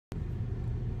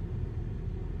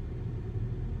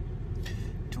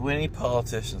to any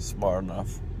politician smart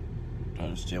enough to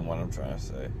understand what I'm trying to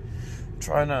say,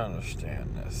 try to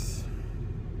understand this.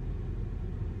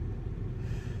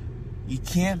 You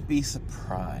can't be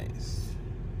surprised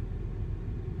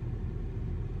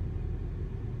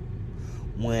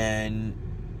when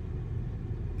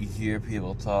you hear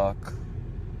people talk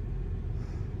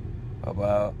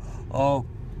about, oh,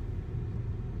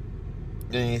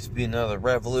 there needs to be another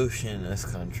revolution in this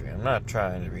country. I'm not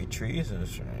trying to be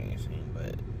treasonous or anything,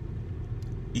 but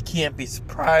you can't be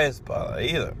surprised by that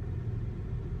either.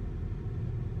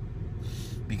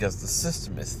 Because the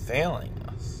system is failing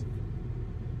us.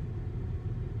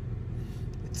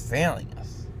 It's failing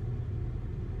us.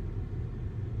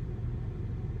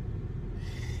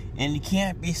 And you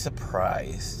can't be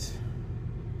surprised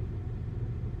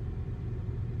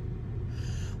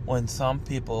when some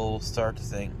people start to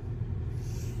think,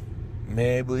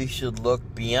 maybe we should look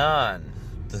beyond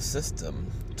the system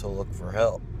to look for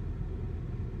help.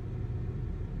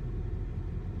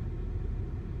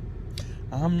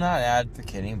 I'm not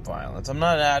advocating violence. I'm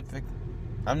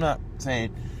not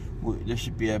saying there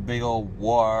should be a big old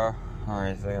war or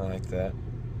anything like that.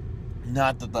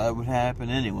 Not that that would happen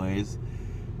anyways.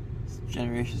 This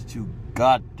generation's too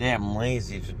goddamn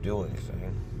lazy to do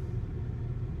anything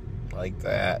like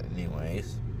that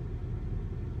anyways.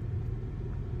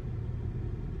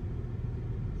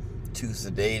 Too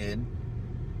sedated,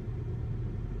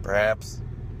 perhaps.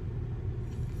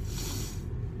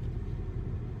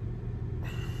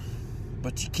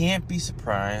 But you can't be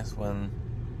surprised when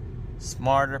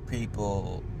smarter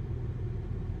people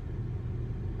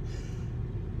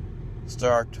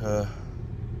start to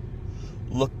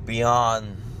look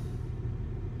beyond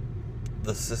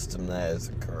the system that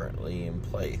is currently in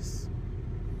place.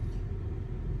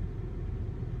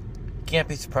 You can't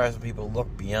be surprised when people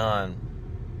look beyond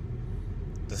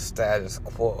the status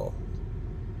quo.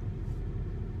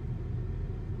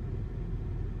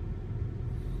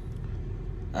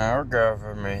 Our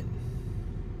government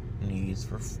needs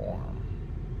reform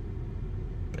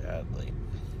badly.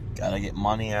 Gotta get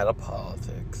money out of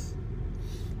politics.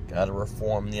 Gotta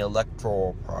reform the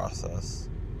electoral process.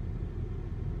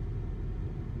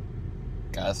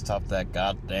 Gotta stop that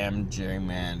goddamn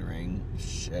gerrymandering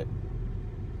shit,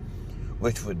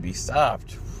 which would be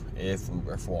stopped if we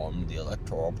reformed the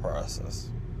electoral process.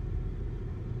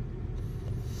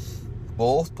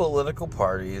 Both political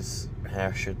parties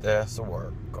have shit that has to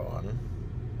work on.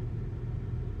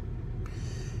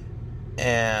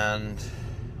 And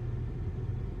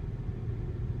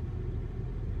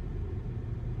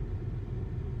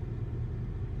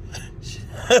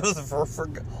almost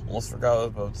forgot what I was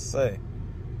about to say.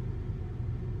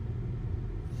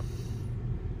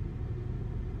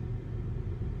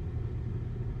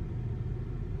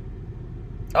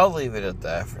 I'll leave it at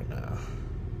that for now.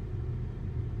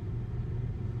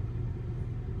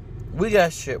 We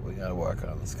got shit we gotta work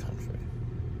on in this country.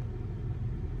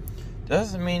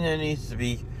 Doesn't mean there needs to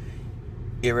be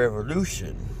a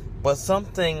revolution, but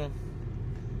something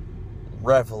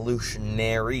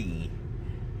revolutionary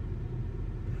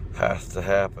has to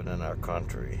happen in our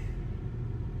country.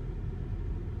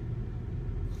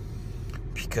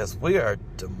 Because we are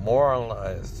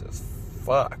demoralized as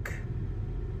fuck.